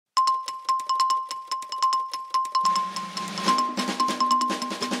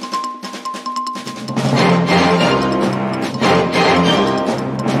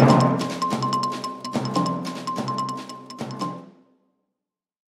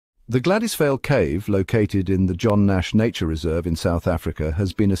The Gladysvale Cave, located in the John Nash Nature Reserve in South Africa,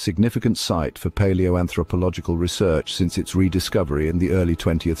 has been a significant site for paleoanthropological research since its rediscovery in the early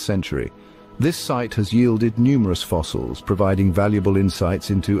 20th century. This site has yielded numerous fossils, providing valuable insights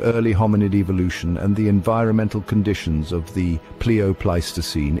into early hominid evolution and the environmental conditions of the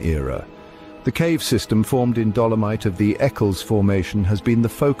Plio-Pleistocene era. The cave system, formed in dolomite of the Eccles Formation, has been the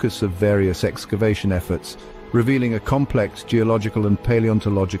focus of various excavation efforts, revealing a complex geological and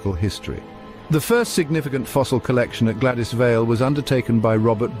paleontological history. The first significant fossil collection at Gladysvale was undertaken by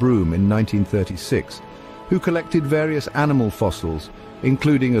Robert Broom in 1936, who collected various animal fossils,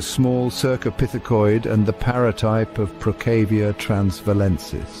 including a small cercopithecus and the paratype of Procavia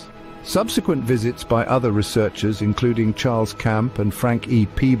transvalensis. Subsequent visits by other researchers, including Charles Camp and Frank E.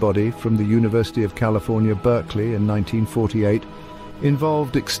 Peabody from the University of California, Berkeley in 1948,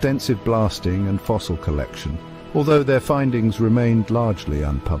 involved extensive blasting and fossil collection, although their findings remained largely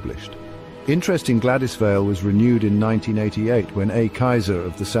unpublished. Interest in Gladysvale was renewed in 1988 when A. Kaiser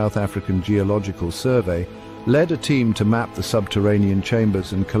of the South African Geological Survey led a team to map the subterranean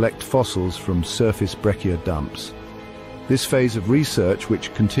chambers and collect fossils from surface breccia dumps. This phase of research,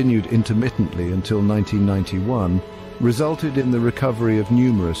 which continued intermittently until 1991, resulted in the recovery of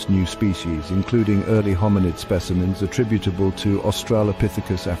numerous new species, including early hominid specimens attributable to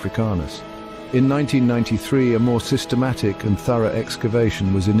Australopithecus africanus. In 1993, a more systematic and thorough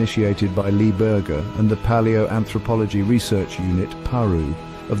excavation was initiated by Lee Berger and the Palaeo-Anthropology Research Unit, PARU,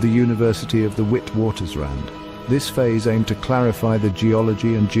 of the University of the Witwatersrand. This phase aimed to clarify the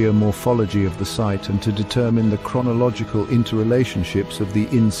geology and geomorphology of the site and to determine the chronological interrelationships of the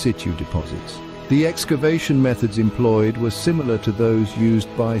in-situ deposits. The excavation methods employed were similar to those used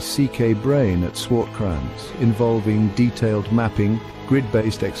by C.K. Brain at Swartkrans, involving detailed mapping,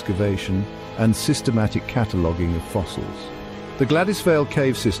 grid-based excavation, and systematic cataloguing of fossils. The Gladysvale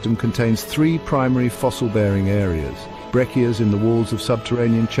Cave system contains three primary fossil-bearing areas: breccias in the walls of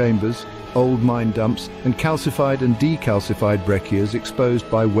subterranean chambers, old mine dumps, and calcified and decalcified breccias exposed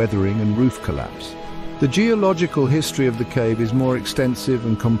by weathering and roof collapse. The geological history of the cave is more extensive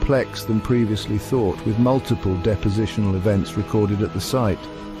and complex than previously thought, with multiple depositional events recorded at the site.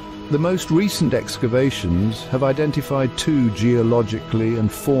 The most recent excavations have identified two geologically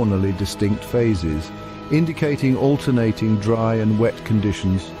and faunally distinct phases, indicating alternating dry and wet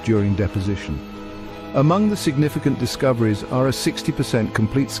conditions during deposition. Among the significant discoveries are a 60%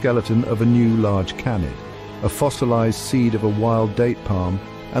 complete skeleton of a new large canid, a fossilized seed of a wild date palm,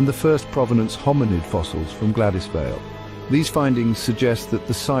 and the first provenance hominid fossils from Gladysvale. These findings suggest that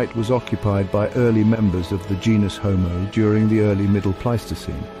the site was occupied by early members of the genus Homo during the early Middle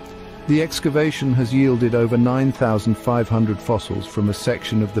Pleistocene. The excavation has yielded over 9,500 fossils from a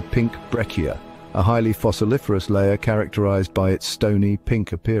section of the pink breccia, a highly fossiliferous layer characterized by its stony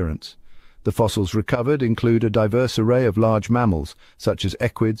pink appearance. The fossils recovered include a diverse array of large mammals, such as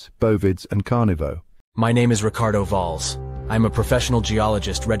equids, bovids, and carnivore. My name is Ricardo Valls. I'm a professional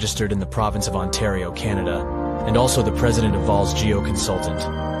geologist registered in the province of Ontario, Canada, and also the president of Valls Geoconsultant.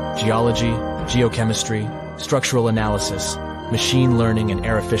 Geology, geochemistry, structural analysis, machine learning, and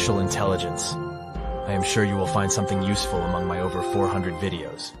artificial intelligence. I am sure you will find something useful among my over 400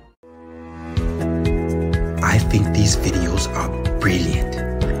 videos. I think these videos are brilliant,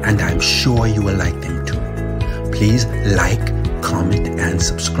 and I'm sure you will like them too. Please like, comment, and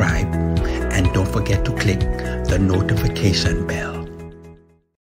subscribe, and don't forget to click the notification bell.